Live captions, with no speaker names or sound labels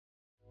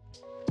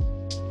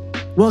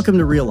Welcome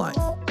to Real Life.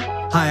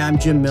 Hi, I'm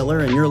Jim Miller,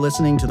 and you're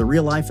listening to the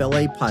Real Life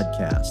LA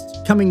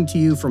podcast, coming to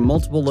you from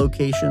multiple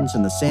locations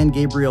in the San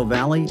Gabriel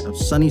Valley of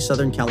sunny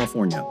Southern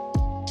California.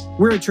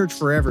 We're a church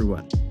for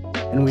everyone,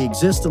 and we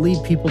exist to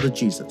lead people to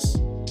Jesus,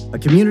 a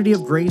community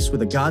of grace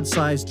with a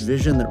God-sized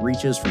vision that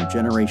reaches from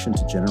generation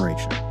to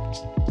generation.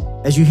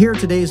 As you hear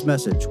today's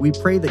message, we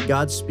pray that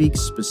God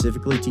speaks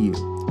specifically to you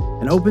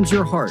and opens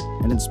your heart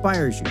and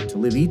inspires you to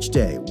live each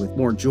day with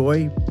more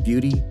joy,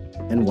 beauty,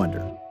 and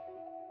wonder.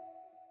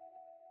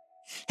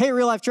 Hey,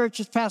 Real Life Church,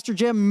 it's Pastor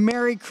Jim.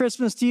 Merry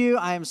Christmas to you.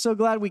 I am so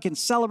glad we can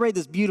celebrate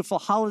this beautiful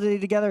holiday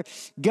together.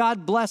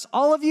 God bless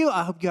all of you.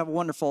 I hope you have a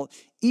wonderful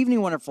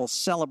evening, wonderful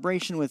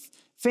celebration with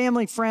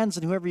family, friends,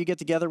 and whoever you get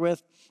together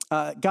with.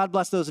 God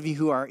bless those of you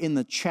who are in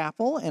the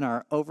chapel in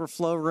our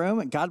overflow room.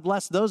 And God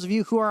bless those of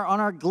you who are on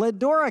our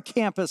Glendora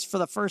campus for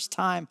the first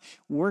time,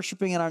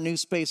 worshiping in our new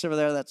space over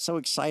there. That's so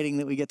exciting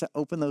that we get to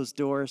open those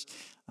doors.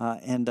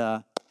 And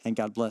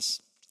God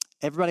bless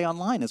everybody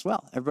online as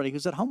well, everybody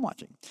who's at home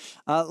watching.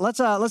 Let's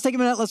take a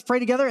minute, let's pray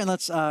together, and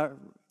let's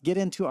get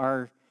into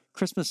our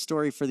Christmas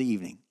story for the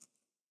evening.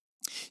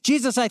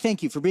 Jesus, I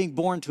thank you for being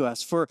born to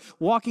us, for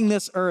walking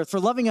this earth, for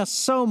loving us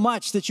so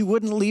much that you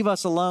wouldn't leave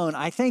us alone.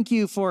 I thank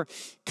you for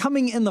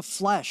coming in the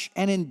flesh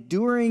and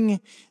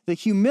enduring the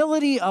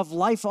humility of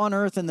life on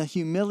earth and the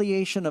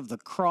humiliation of the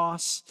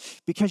cross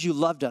because you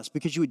loved us,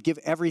 because you would give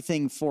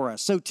everything for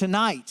us. So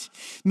tonight,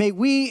 may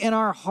we in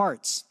our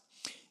hearts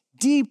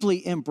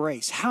deeply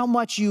embrace how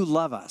much you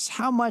love us,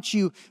 how much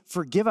you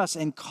forgive us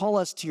and call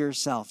us to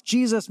yourself.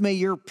 Jesus, may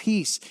your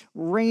peace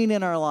reign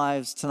in our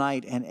lives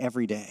tonight and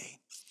every day.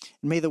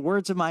 And may the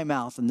words of my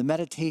mouth and the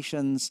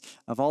meditations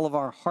of all of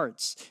our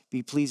hearts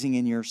be pleasing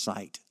in your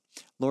sight.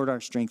 Lord,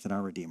 our strength and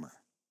our Redeemer.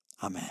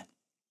 Amen.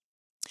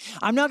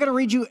 I'm now going to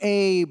read you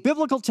a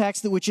biblical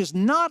text which is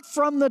not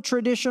from the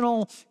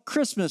traditional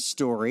Christmas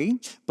story,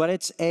 but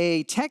it's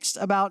a text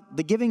about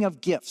the giving of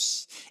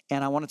gifts.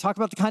 And I want to talk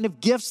about the kind of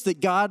gifts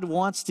that God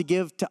wants to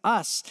give to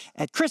us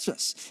at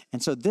Christmas.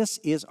 And so this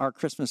is our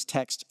Christmas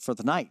text for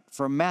the night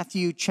from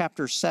Matthew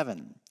chapter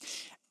 7.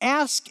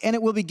 Ask and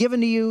it will be given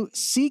to you.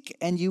 Seek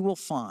and you will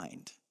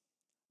find.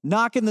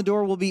 Knock and the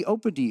door will be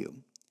opened to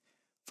you.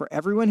 For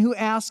everyone who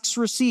asks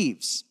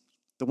receives.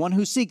 The one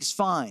who seeks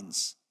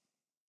finds.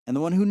 And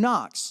the one who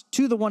knocks,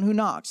 to the one who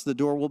knocks, the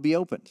door will be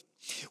opened.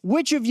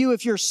 Which of you,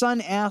 if your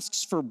son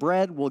asks for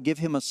bread, will give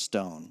him a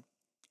stone?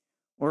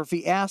 Or if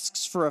he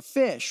asks for a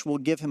fish, will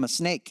give him a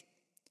snake?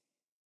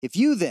 If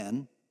you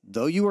then,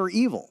 though you are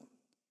evil,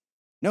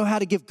 know how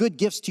to give good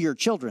gifts to your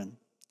children,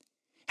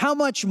 how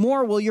much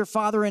more will your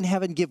Father in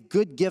heaven give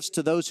good gifts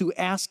to those who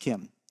ask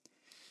him?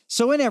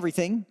 So in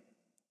everything,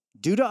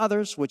 do to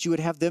others what you would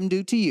have them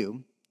do to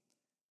you,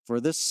 for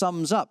this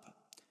sums up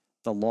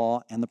the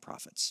law and the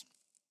prophets.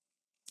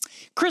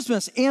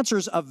 Christmas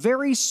answers a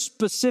very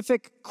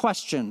specific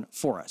question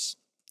for us.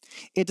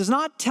 It does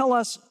not tell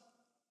us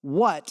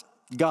what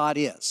God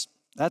is.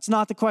 That's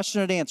not the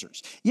question it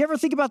answers. You ever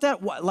think about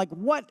that?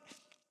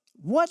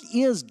 What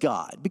is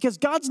God? Because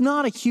God's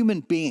not a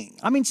human being.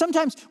 I mean,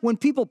 sometimes when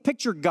people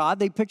picture God,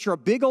 they picture a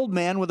big old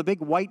man with a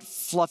big white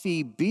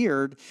fluffy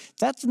beard.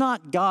 That's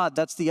not God.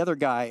 That's the other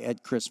guy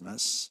at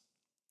Christmas.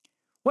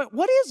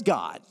 What is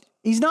God?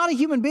 He's not a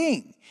human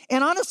being.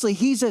 And honestly,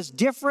 he's as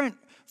different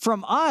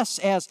from us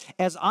as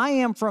I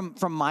am from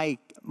my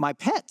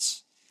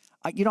pets.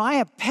 I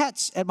have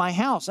pets at my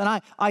house,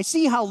 and I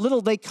see how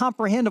little they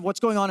comprehend of what's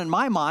going on in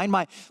my mind.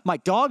 My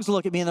dogs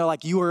look at me, and they're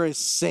like, you are a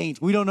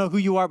saint. We don't know who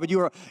you are, but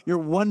you're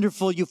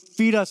wonderful. You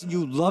feed us, and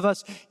you love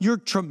us. You're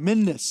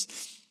tremendous.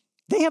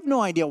 They have no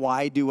idea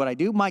why I do what I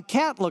do. My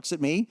cat looks at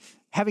me,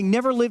 having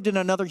never lived in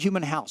another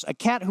human house, a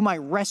cat whom I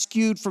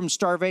rescued from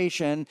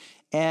starvation,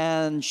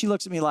 and she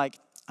looks at me like,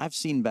 I've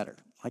seen better.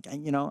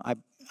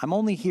 I'm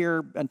only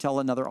here until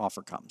another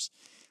offer comes.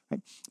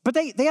 Right? But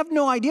they have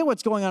no idea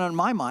what's going on in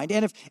my mind.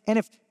 And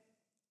if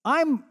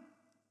I'm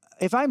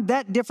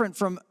that different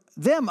from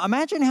them,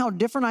 imagine how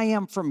different I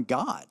am from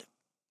God.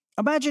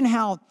 Imagine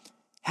how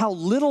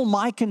little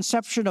my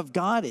conception of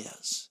God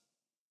is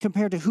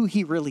compared to who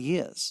he really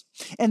is.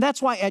 And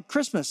that's why at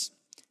Christmas,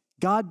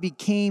 God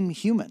became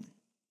human.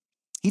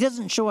 He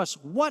doesn't show us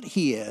what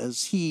he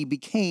is. He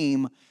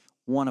became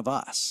one of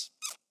us.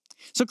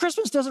 So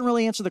Christmas doesn't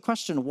really answer the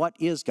question, what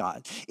is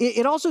God?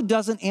 It also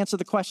doesn't answer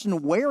the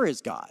question, where is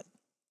God?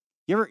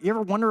 You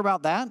ever wonder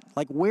about that?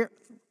 Like where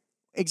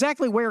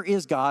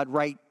is God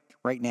right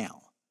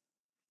now?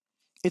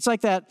 It's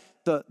like that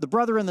the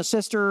brother and the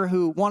sister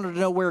who wanted to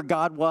know where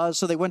God was,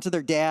 so they went to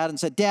their dad and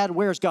said, Dad,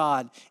 where's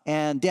God?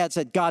 And Dad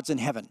said, God's in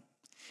heaven.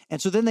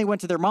 And so then they went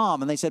to their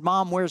mom and they said,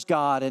 Mom, where's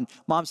God? And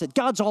Mom said,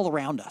 God's all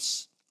around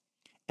us.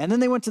 And then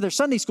they went to their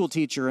Sunday school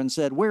teacher and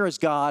said, where is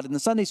God? And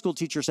the Sunday school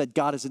teacher said,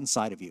 God is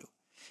inside of you.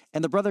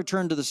 And the brother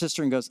turned to the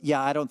sister and goes,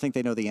 yeah, I don't think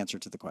they know the answer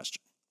to the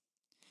question.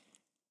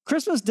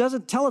 Christmas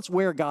doesn't tell us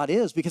where God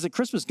is, because at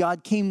Christmas,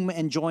 God came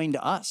and joined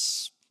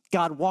us.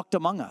 God walked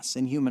among us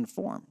in human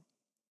form.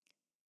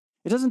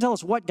 It doesn't tell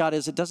us what God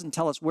is. It doesn't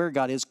tell us where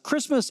God is.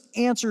 Christmas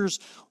answers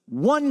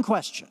one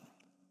question.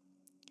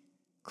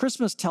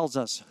 Christmas tells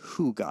us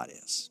who God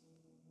is.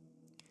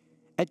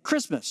 At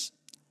Christmas,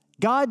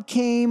 God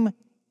came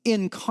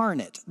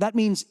incarnate. That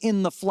means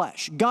in the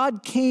flesh.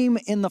 God came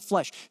in the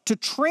flesh to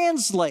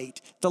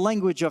translate the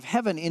language of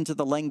heaven into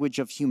the language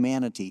of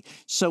humanity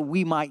so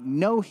we might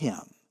know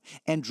him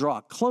and draw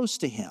close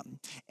to him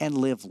and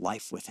live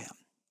life with him.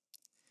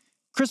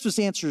 Christmas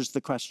answers the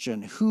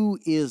question, who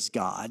is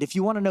God? If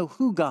you want to know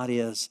who God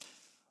is,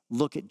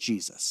 look at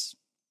Jesus.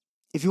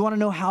 If you want to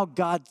know how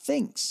God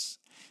thinks,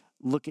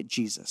 look at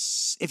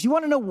Jesus. If you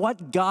want to know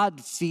what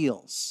God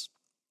feels,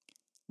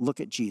 look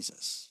at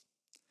Jesus.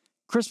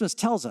 Christmas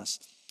tells us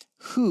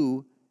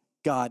who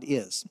God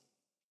is.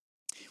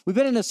 We've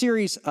been in a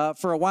series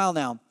for a while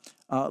now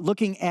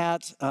looking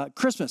at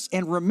Christmas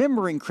and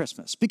remembering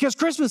Christmas, because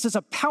Christmas is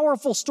a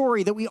powerful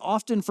story that we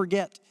often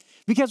forget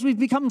because we've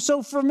become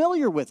so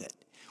familiar with it.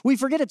 We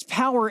forget its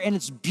power and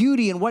its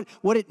beauty and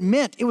what it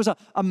meant. It was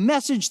a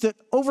message that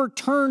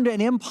overturned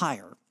an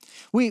empire.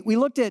 We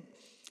looked at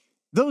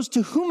those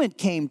to whom it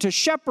came, to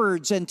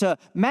shepherds and to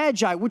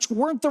magi, which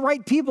weren't the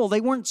right people.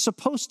 They weren't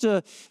supposed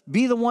to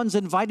be the ones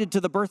invited to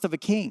the birth of a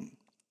king.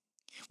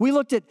 We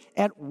looked at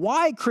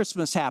why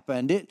Christmas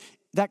happened.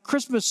 That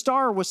Christmas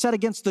star was set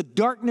against the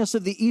darkness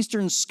of the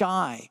eastern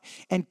sky,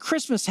 and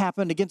Christmas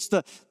happened against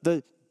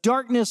the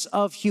darkness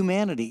of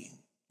humanity.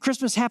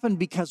 Christmas happened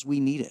because we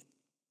need it.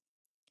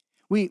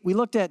 We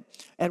looked at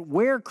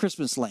where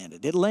Christmas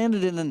landed. It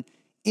landed in an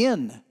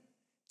inn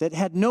that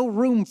had no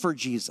room for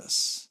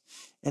Jesus.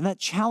 And that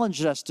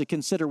challenged us to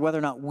consider whether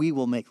or not we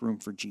will make room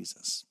for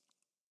Jesus.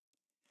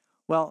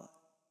 Well,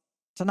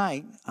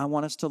 tonight, I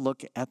want us to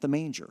look at the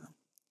manger,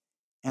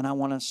 and I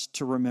want us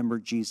to remember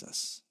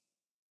Jesus.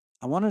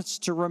 I want us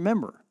to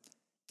remember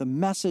the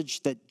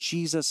message that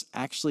Jesus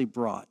actually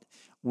brought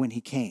when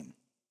he came.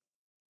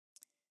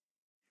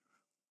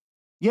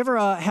 You ever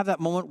have that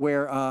moment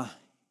where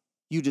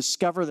you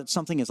discover that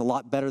something is a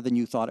lot better than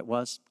you thought it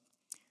was?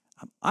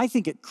 I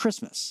think at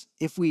Christmas,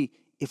 if we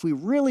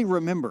really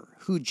remember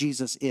who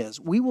Jesus is,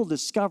 we will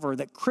discover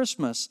that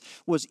Christmas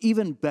was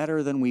even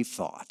better than we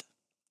thought.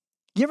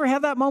 You ever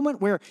have that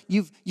moment where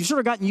you've sort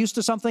of gotten used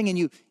to something and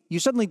you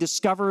suddenly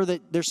discover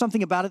that there's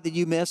something about it that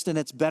you missed and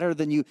it's better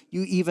than you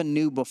even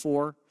knew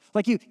before?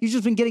 Like you've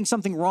just been getting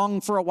something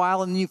wrong for a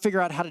while and then you figure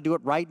out how to do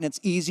it right and it's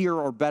easier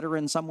or better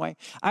in some way.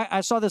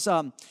 I saw this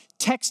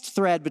text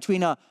thread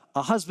between a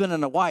husband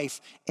and a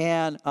wife,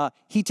 and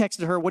he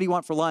texted her, "What do you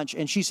want for lunch?"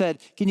 And she said,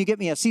 "Can you get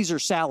me a Caesar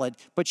salad?"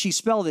 But she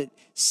spelled it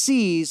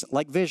C's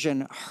like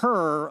vision,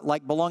 her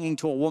like belonging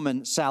to a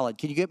woman salad.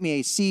 "Can you get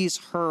me a C's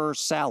her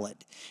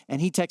salad?"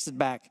 And he texted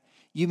back,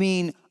 "You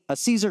mean a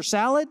Caesar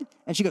salad?"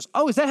 And she goes,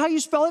 "Oh, is that how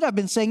you spell it? I've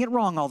been saying it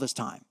wrong all this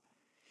time."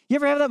 You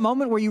ever have that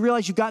moment where you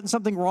realize you've gotten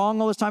something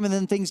wrong all this time and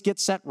then things get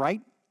set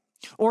right?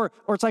 Or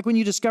it's like when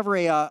you discover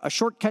a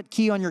shortcut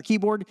key on your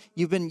keyboard.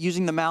 You've been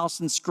using the mouse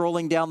and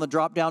scrolling down the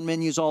drop-down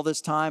menus all this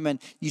time, and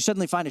you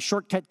suddenly find a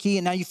shortcut key,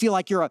 and now you feel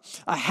like you're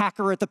a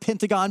hacker at the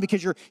Pentagon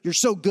because you're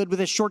so good with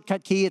this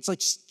shortcut key. It's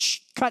like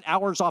cut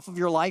hours off of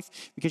your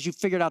life because you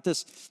figured out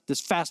this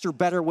faster,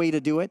 better way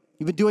to do it.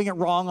 You've been doing it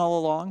wrong all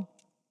along.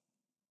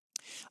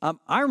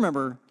 I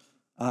remember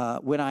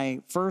when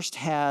I first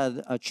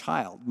had a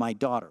child, my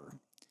daughter.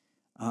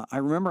 I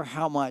remember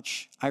how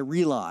much I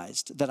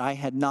realized that I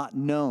had not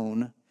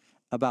known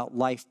about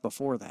life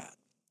before that,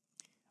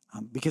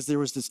 because there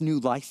was this new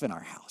life in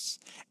our house,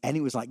 and it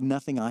was like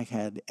nothing I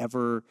had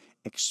ever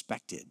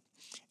expected.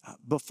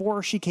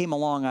 Before she came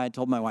along, I had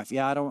told my wife,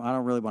 "Yeah, I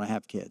don't really want to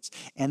have kids."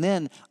 And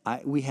then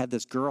we had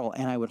this girl,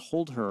 and I would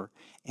hold her,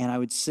 and I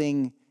would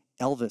sing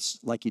Elvis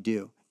like you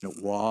do.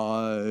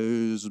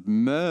 Wise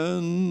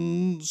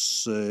men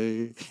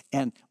say.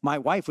 And my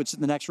wife would sit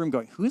in the next room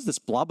going, "Who is this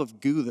blob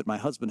of goo that my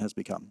husband has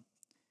become?"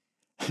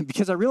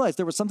 Because I realized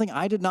there was something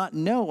I did not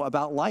know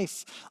about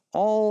life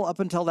all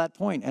up until that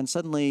point, and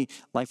suddenly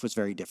life was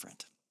very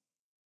different.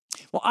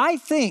 Well, I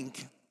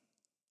think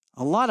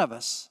a lot of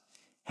us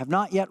have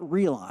not yet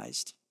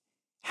realized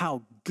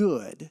how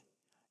good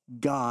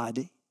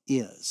God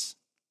is.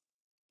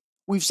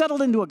 We've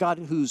settled into a God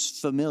who's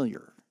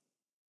familiar.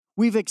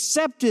 We've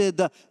accepted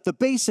the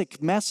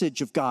basic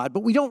message of God,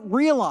 but we don't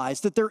realize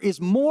that there is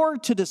more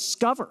to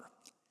discover,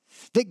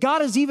 that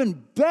God is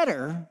even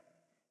better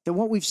than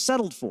what we've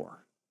settled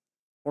for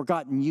or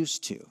gotten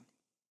used to.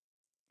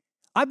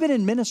 I've been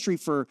in ministry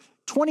for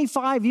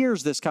 25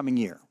 years this coming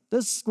year.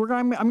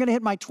 I'm going to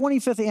hit my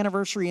 25th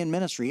anniversary in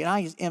ministry, and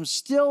I am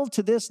still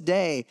to this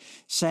day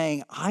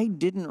saying, I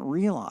didn't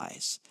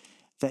realize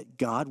that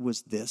God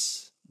was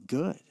this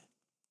good.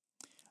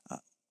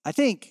 I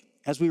think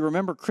as we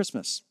remember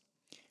Christmas,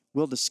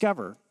 we'll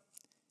discover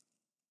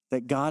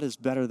that God is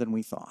better than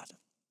we thought.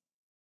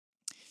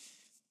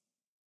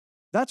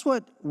 That's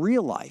what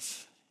real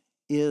life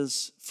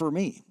is for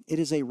me. It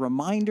is a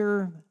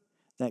reminder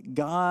that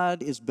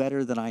God is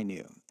better than I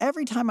knew.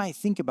 Every time I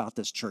think about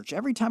this church,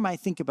 every time I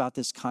think about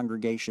this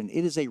congregation,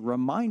 it is a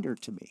reminder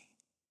to me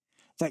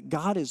that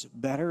God is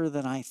better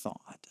than I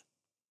thought.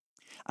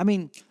 I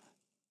mean,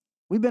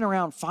 we've been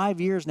around 5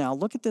 years now.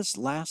 Look at this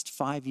last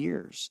 5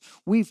 years.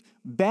 We've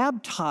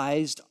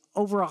baptized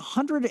over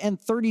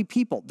 130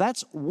 people.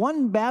 That's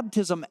one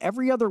baptism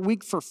every other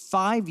week for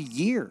 5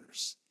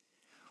 years.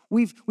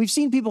 We've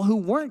seen people who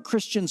weren't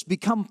Christians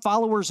become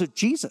followers of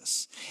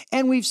Jesus.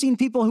 And we've seen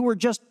people who were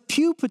just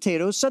pew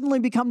potatoes suddenly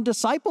become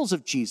disciples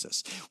of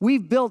Jesus.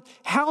 We've built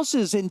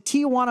houses in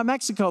Tijuana,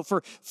 Mexico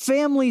for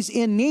families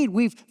in need.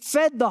 We've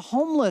fed the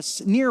homeless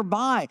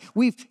nearby.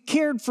 We've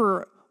cared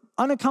for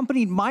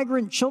unaccompanied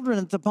migrant children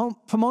at the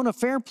Pomona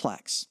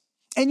Fairplex.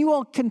 And you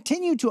all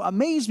continue to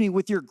amaze me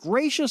with your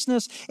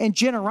graciousness and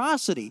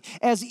generosity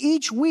as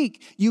each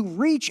week you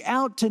reach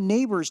out to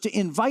neighbors to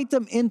invite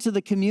them into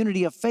the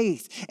community of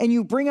faith. And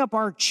you bring up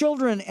our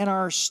children and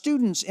our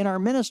students in our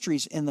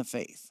ministries in the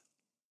faith.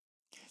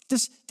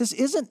 This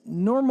isn't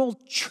normal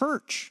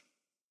church.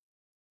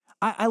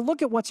 I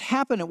look at what's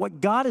happened and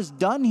what God has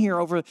done here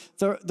over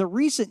the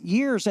recent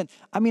years. And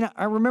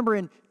I remember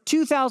in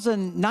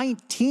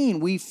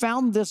 2019, we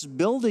found this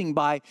building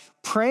by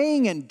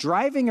praying and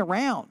driving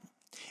around.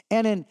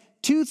 And in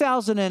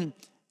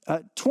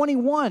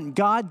 2021,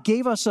 God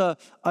gave us a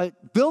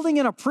building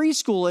and a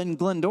preschool in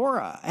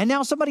Glendora. And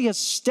now somebody has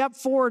stepped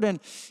forward and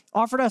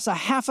offered us a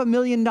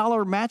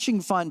 $500,000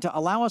 matching fund to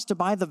allow us to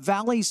buy the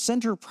Valley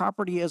Center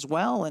property as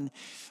well. And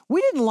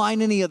we didn't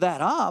line any of that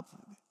up.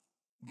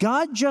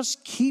 God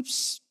just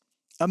keeps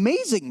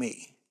amazing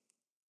me.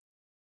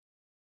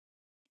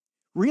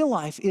 Real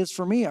life is,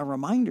 for me, a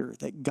reminder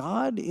that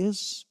God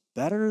is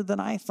better than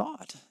I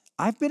thought.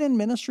 I've been in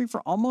ministry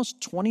for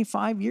almost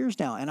 25 years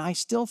now, and I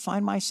still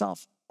find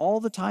myself all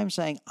the time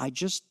saying, I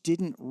just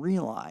didn't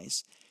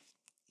realize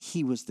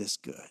he was this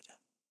good.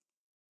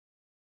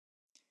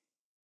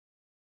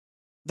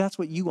 That's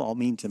what you all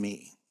mean to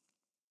me.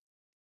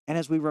 And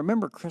as we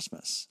remember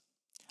Christmas,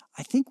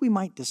 I think we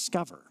might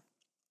discover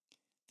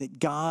that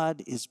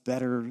God is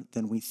better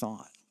than we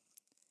thought.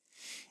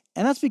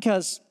 And that's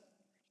because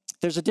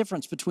there's a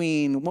difference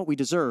between what we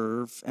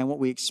deserve and what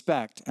we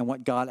expect and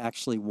what God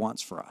actually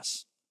wants for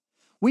us.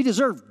 We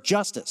deserve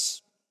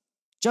justice.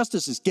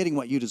 Justice is getting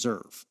what you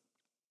deserve.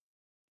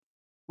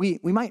 We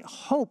might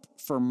hope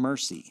for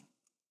mercy,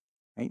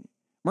 right?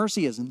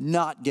 Mercy is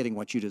not getting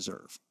what you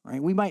deserve,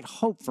 right? We might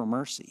hope for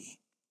mercy.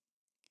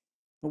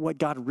 But what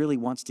God really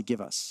wants to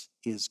give us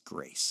is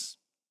grace.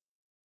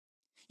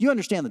 You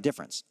understand the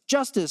difference.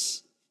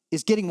 Justice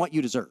is getting what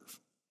you deserve.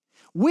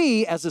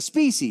 We, as a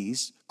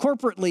species,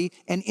 corporately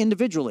and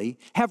individually,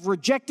 have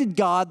rejected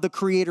God, the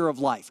creator of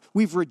life.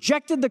 We've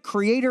rejected the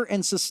creator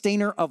and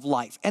sustainer of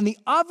life. And the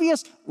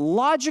obvious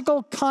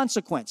logical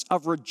consequence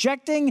of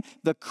rejecting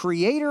the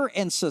creator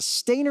and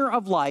sustainer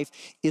of life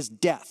is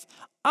death.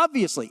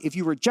 Obviously, if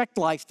you reject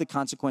life, the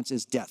consequence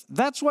is death.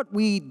 That's what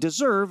we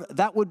deserve.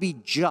 That would be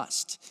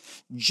just.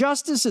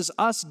 Justice is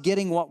us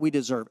getting what we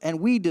deserve, and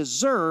we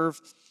deserve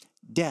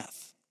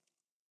death.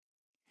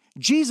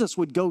 Jesus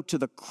would go to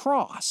the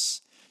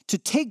cross to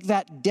take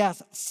that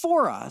death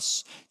for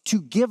us,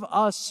 to give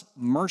us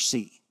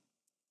mercy.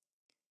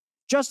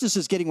 Justice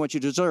is getting what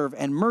you deserve,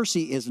 and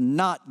mercy is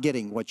not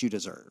getting what you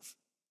deserve.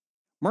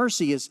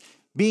 Mercy is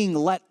being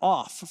let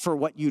off for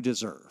what you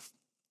deserve.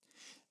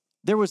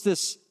 There was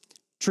this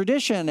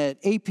tradition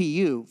at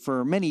APU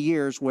for many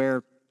years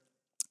where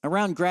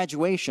around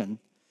graduation,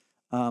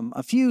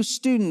 a few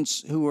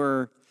students who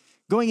were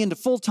going into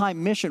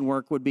full-time mission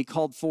work would be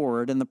called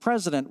forward, and the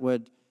president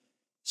would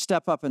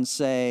step up and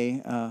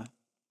say,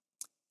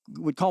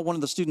 would call one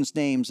of the students'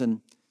 names, and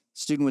the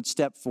student would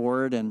step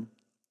forward, and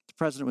the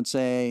president would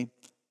say,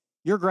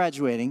 you're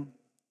graduating,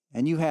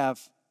 and you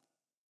have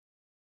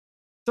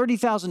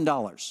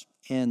 $30,000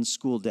 in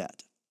school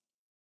debt.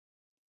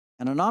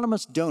 An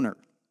anonymous donor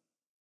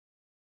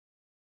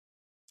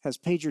has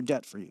paid your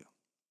debt for you.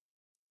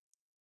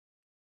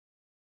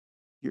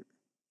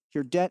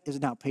 Your debt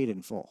is now paid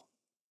in full.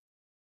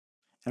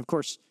 And of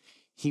course,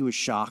 he was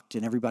shocked,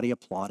 and everybody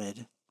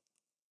applauded.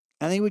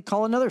 And then he would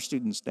call another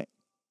student's name,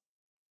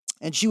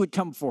 and she would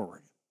come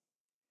forward.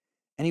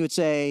 And he would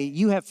say,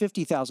 you have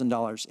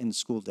 $50,000 in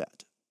school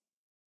debt.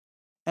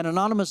 An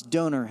anonymous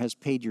donor has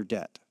paid your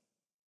debt.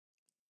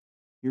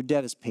 Your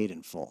debt is paid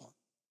in full.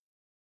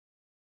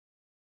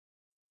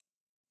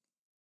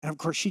 And of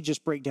course, she'd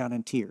just break down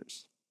in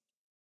tears.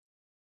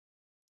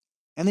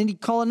 And then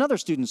he'd call another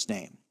student's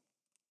name,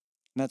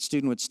 and that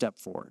student would step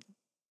forward.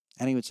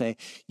 And he would say,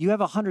 you have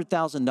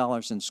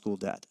 $100,000 in school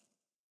debt.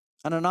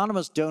 An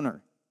anonymous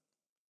donor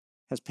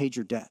has paid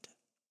your debt.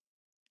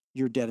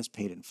 Your debt is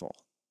paid in full.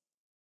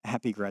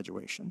 Happy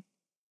graduation.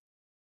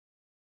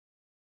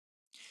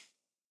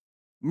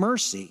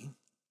 Mercy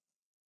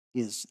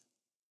is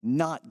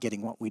not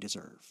getting what we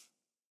deserve.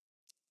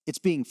 It's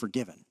being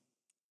forgiven.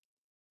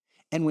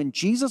 And when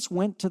Jesus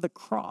went to the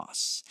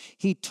cross,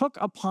 he took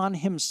upon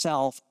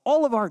himself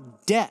all of our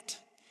debt,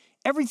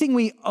 everything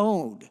we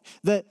owed,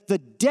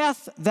 the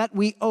death that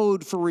we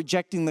owed for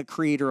rejecting the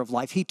creator of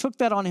life. He took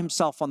that on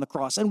himself on the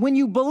cross. And when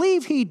you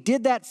believe he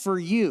did that for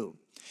you,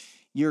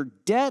 your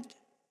debt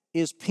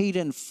is paid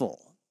in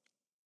full.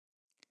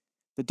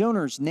 The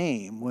donor's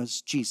name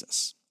was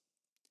Jesus,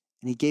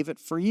 and he gave it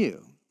for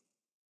you.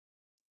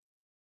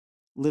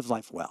 Live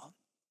life well.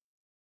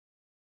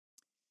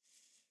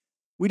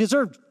 We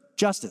deserve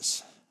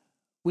justice.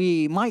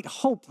 We might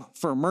hope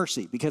for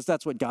mercy because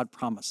that's what God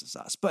promises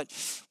us. But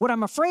what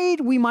I'm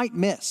afraid we might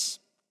miss,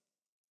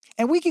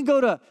 and we can go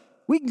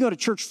to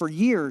church for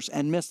years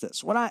and miss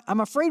this. What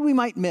I'm afraid we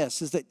might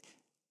miss is that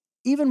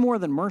even more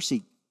than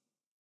mercy,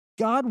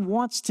 God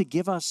wants to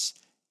give us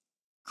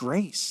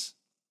grace.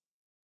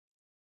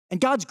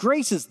 And God's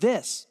grace is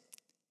this.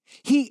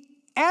 He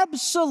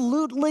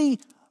absolutely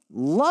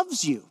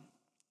loves you.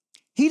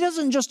 He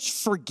doesn't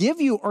just forgive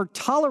you or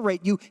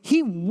tolerate you.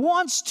 He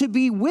wants to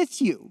be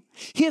with you.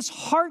 His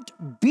heart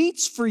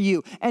beats for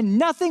you, and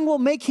nothing will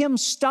make him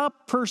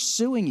stop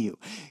pursuing you.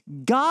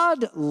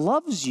 God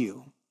loves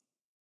you,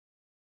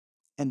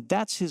 and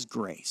that's his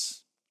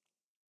grace.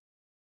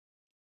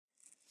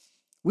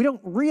 We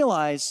don't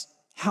realize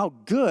how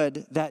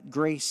good that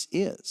grace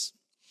is.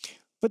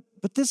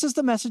 But this is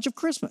the message of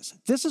Christmas.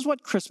 This is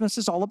what Christmas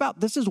is all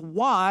about. This is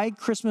why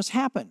Christmas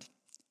happened.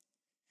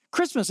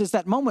 Christmas is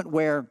that moment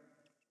where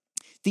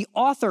the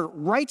author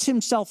writes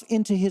himself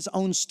into his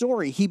own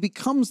story. He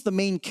becomes the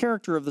main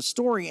character of the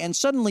story, and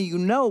suddenly you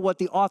know what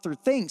the author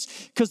thinks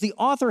because the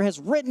author has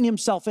written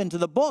himself into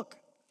the book.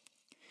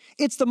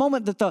 It's the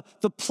moment that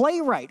the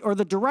playwright or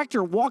the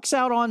director walks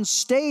out on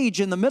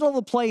stage in the middle of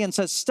the play and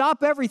says,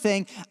 "Stop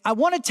everything. I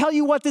want to tell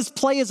you what this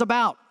play is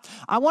about.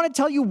 I want to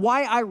tell you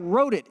why I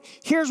wrote it.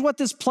 Here's what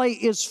this play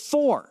is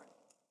for."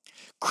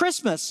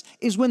 Christmas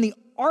is when the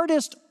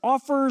artist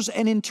offers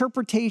an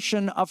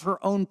interpretation of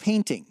her own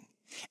painting.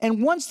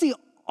 And once the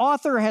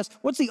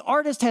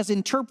artist has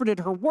interpreted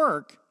her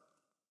work,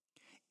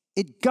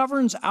 it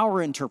governs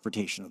our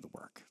interpretation of the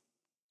work.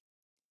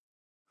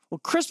 Well,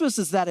 Christmas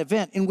is that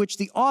event in which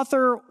the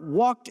author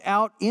walked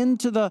out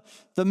into the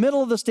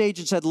middle of the stage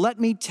and said, "Let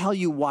me tell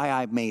you why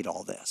I made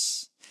all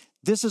this.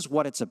 This is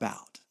what it's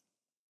about."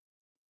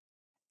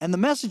 And the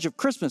message of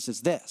Christmas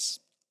is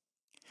this: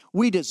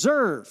 we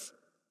deserve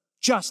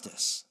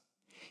justice.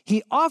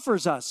 He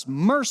offers us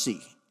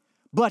mercy,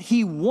 but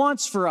he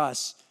wants for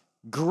us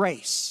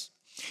grace.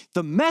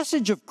 The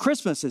message of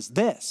Christmas is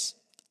this: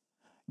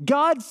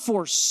 God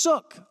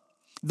forsook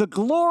the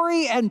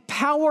glory and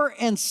power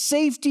and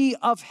safety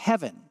of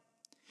heaven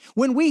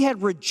when we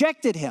had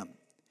rejected him,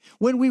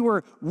 when we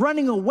were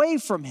running away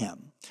from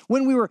him,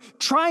 when we were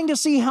trying to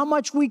see how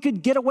much we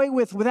could get away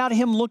with without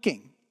him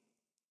looking.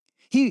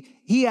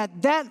 He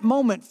at that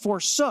moment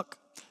forsook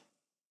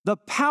the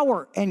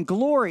power and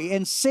glory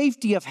and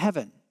safety of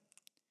heaven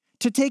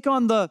to take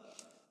on the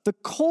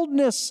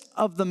coldness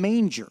of the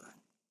manger,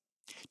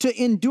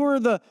 to endure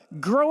the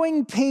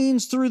growing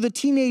pains through the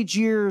teenage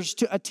years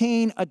to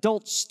attain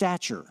adult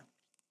stature,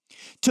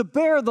 to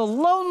bear the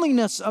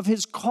loneliness of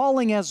his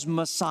calling as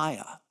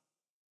Messiah,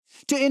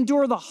 to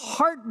endure the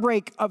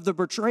heartbreak of the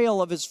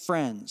betrayal of his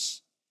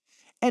friends,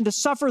 and to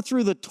suffer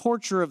through the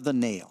torture of the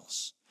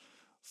nails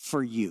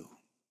for you,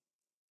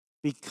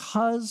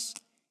 because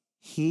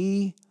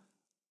he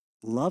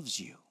loves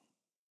you,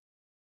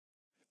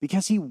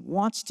 because he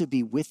wants to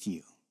be with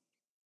you,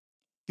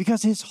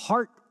 because his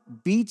heart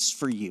beats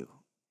for you,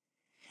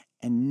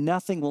 and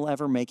nothing will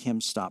ever make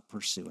him stop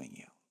pursuing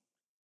you.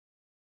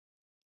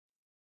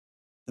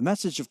 The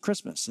message of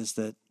Christmas is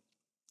that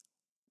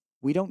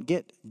we don't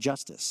get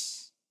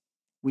justice.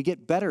 We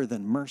get better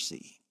than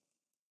mercy.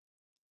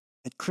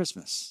 At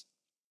Christmas,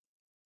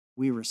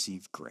 we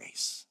receive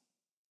grace.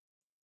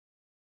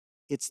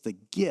 It's the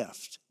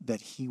gift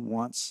that he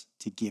wants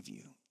to give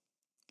you.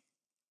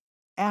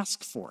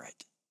 Ask for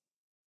it,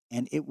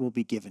 and it will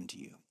be given to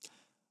you.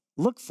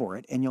 Look for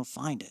it, and you'll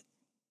find it.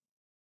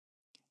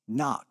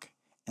 Knock,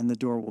 and the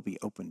door will be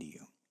open to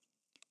you.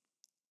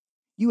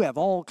 You have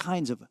all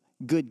kinds of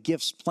good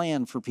gifts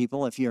planned for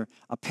people. If you're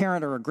a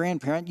parent or a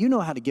grandparent, you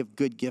know how to give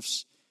good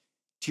gifts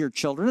to your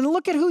children. And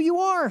look at who you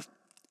are.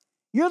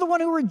 You're the one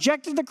who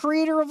rejected the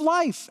creator of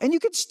life, and you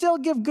could still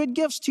give good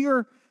gifts to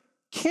your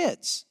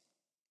kids.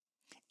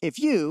 If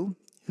you,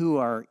 who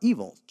are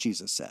evil,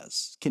 Jesus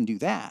says, can do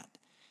that,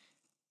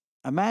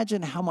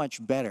 imagine how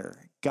much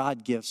better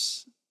God's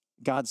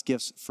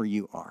gifts for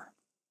you are.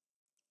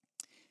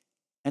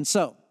 And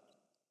so,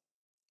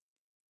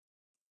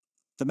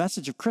 the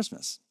message of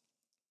Christmas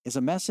is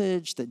a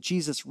message that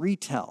Jesus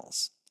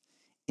retells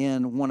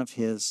in one of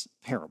his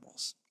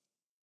parables.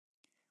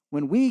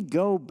 When we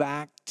go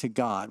back to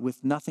God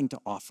with nothing to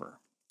offer,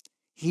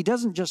 he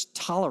doesn't just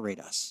tolerate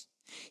us.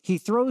 He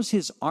throws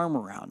his arm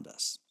around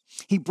us.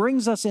 He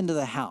brings us into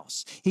the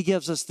house. He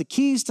gives us the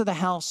keys to the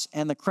house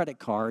and the credit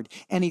card,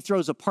 and he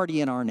throws a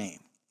party in our name.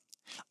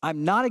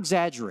 I'm not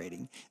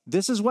exaggerating.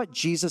 This is what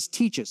Jesus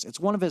teaches. It's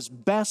one of his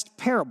best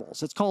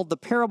parables. It's called the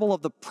parable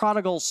of the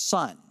prodigal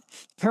son,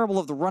 the parable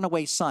of the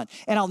runaway son.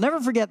 And I'll never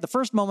forget the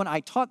first moment I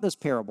taught this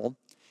parable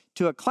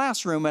to a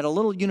classroom at a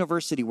little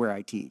university where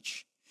I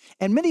teach.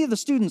 And many of the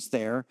students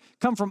there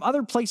come from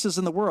other places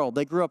in the world.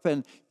 They grew up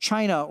in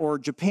China or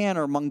Japan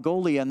or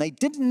Mongolia, and they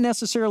didn't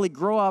necessarily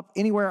grow up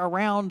anywhere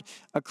around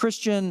a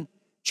Christian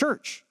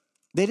church.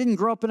 They didn't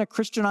grow up in a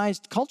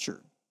Christianized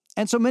culture.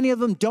 And so many of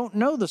them don't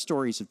know the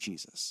stories of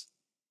Jesus.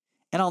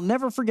 And I'll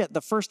never forget the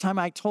first time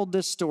I told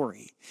this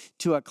story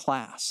to a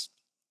class.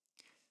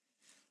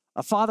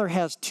 A father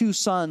has two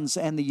sons,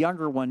 and the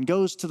younger one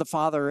goes to the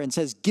father and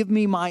says, "Give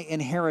me my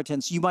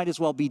inheritance. You might as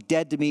well be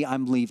dead to me.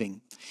 I'm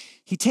leaving."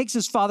 He takes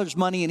his father's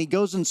money and he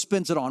goes and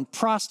spends it on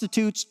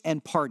prostitutes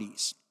and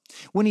parties.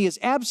 When he is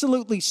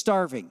absolutely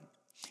starving,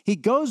 he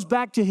goes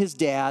back to his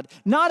dad,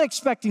 not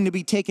expecting to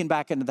be taken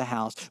back into the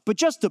house, but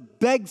just to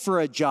beg for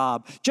a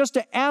job, just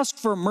to ask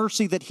for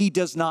mercy that he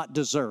does not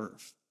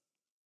deserve.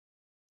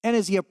 And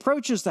as he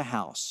approaches the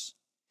house,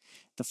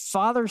 the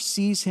father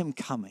sees him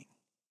coming,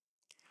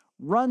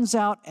 runs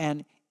out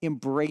and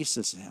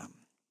embraces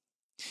him,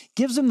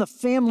 gives him the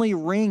family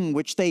ring,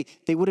 which they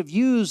would have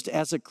used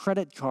as a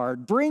credit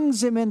card,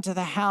 brings him into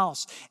the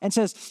house and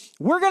says,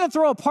 "We're going to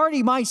throw a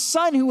party. My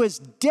son who is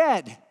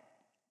dead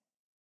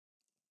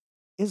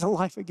is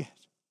alive again.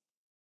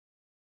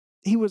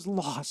 He was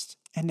lost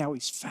and now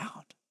he's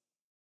found."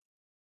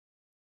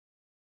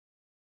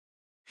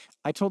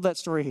 I told that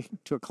story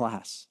to a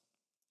class,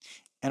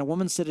 and a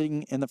woman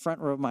sitting in the front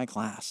row of my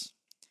class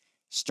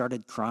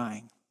started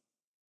crying.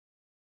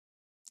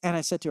 And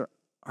I said to her,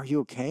 "Are you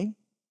okay?"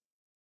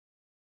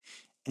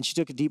 And she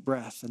took a deep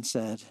breath and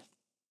said,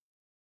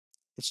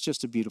 "It's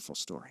just a beautiful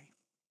story."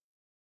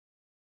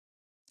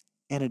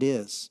 And it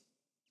is.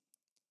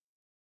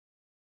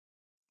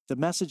 The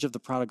message of the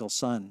prodigal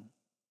son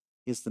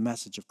is the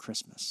message of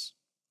Christmas.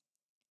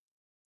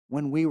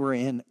 When we were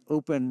in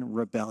open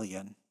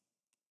rebellion,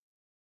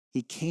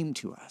 he came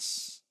to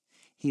us,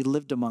 he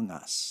lived among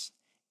us,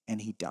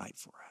 and he died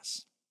for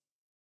us.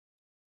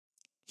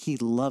 He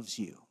loves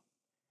you,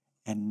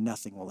 and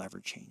nothing will ever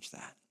change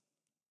that.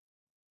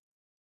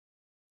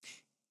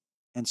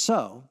 And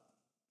so,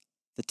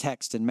 the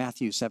text in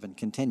Matthew 7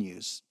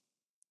 continues,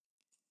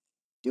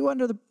 "Do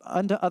unto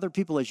other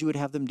people as you would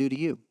have them do to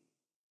you.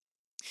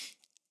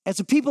 As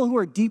a people who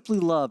are deeply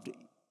loved,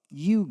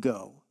 you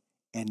go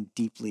and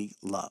deeply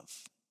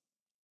love."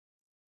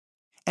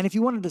 And if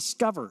you want to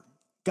discover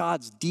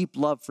God's deep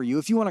love for you,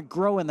 if you want to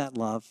grow in that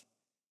love,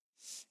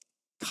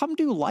 come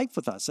do life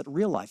with us at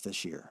Real Life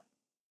this year.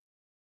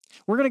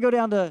 We're going to go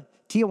down to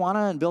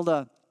Tijuana and build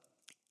a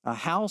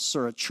house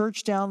or a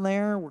church down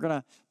there. We're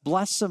going to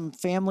bless some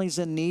families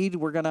in need.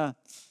 We're going to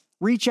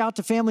reach out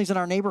to families in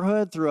our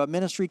neighborhood through a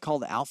ministry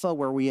called Alpha,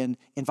 where we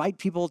invite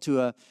people to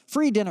a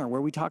free dinner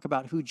where we talk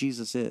about who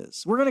Jesus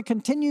is. We're going to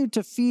continue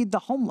to feed the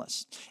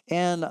homeless.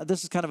 And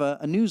this is kind of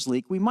a news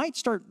leak. We might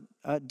start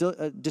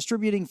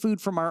distributing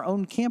food from our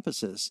own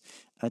campuses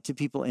to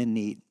people in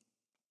need.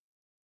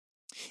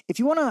 If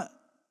you want to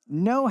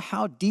know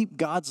how deep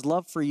God's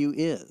love for you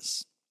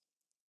is,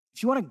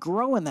 if you want to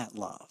grow in that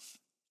love,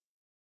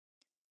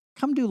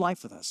 come do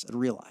life with us at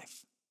Real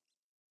Life.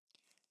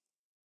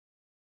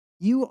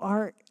 You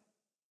are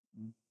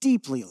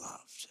deeply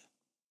loved.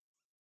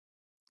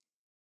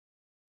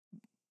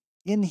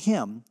 In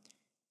him,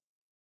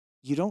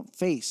 you don't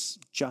face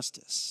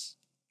justice.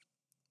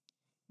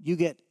 You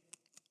get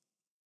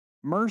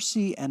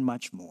mercy and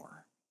much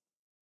more.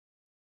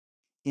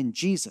 In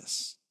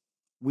Jesus,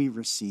 we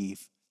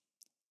receive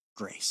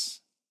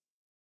grace.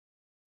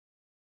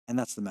 And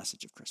that's the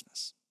message of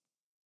Christmas.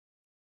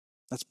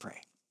 Let's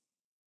pray.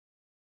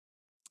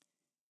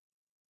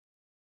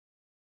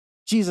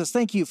 Jesus,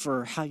 thank you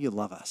for how you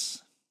love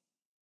us.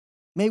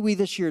 May we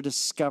this year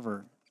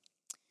discover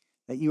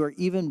that you are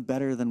even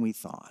better than we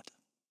thought.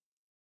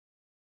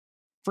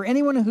 For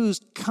anyone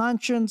whose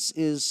conscience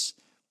is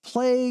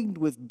plagued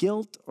with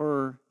guilt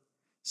or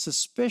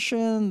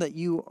suspicion that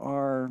you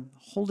are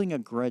holding a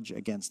grudge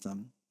against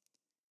them,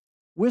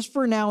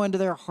 whisper now into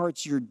their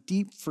hearts your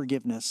deep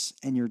forgiveness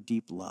and your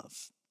deep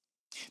love.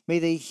 May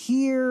they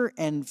hear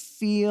and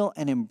feel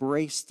and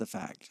embrace the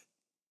fact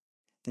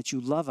that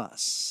you love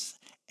us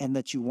and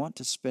that you want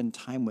to spend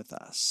time with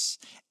us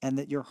and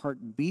that your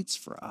heart beats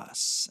for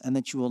us and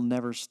that you will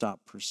never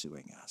stop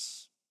pursuing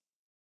us.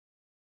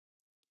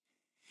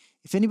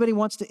 If anybody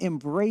wants to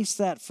embrace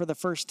that for the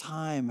first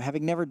time,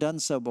 having never done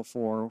so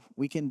before,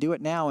 we can do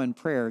it now in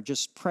prayer.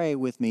 Just pray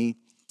with me.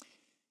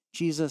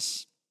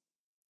 Jesus,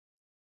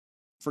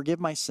 forgive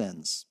my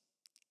sins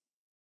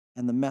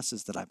and the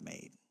messes that I've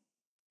made,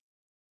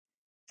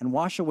 and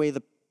wash away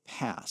the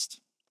past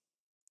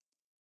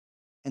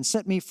and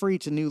set me free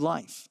to new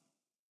life.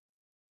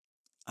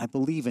 I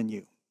believe in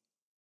you.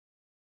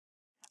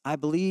 I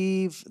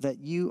believe that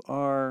you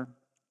are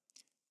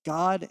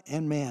God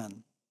and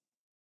man,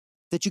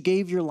 that you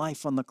gave your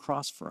life on the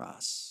cross for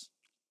us,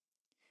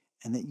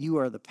 and that you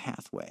are the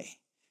pathway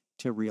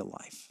to real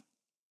life.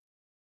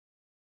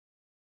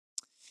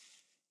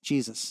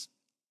 Jesus,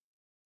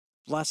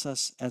 bless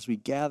us as we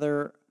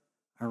gather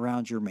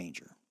around your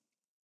manger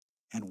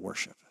and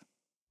worship.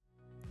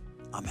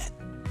 Amen.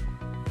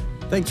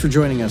 Thanks for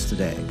joining us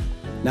today.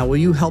 Now, will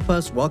you help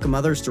us welcome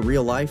others to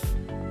Real Life?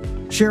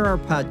 Share our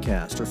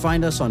podcast or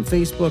find us on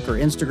Facebook or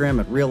Instagram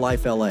at Real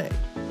Life LA.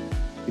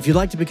 If you'd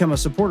like to become a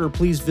supporter,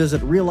 please visit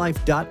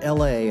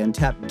reallife.la and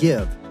tap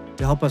Give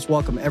to help us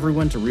welcome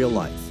everyone to Real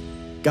Life.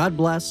 God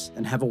bless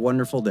and have a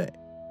wonderful day.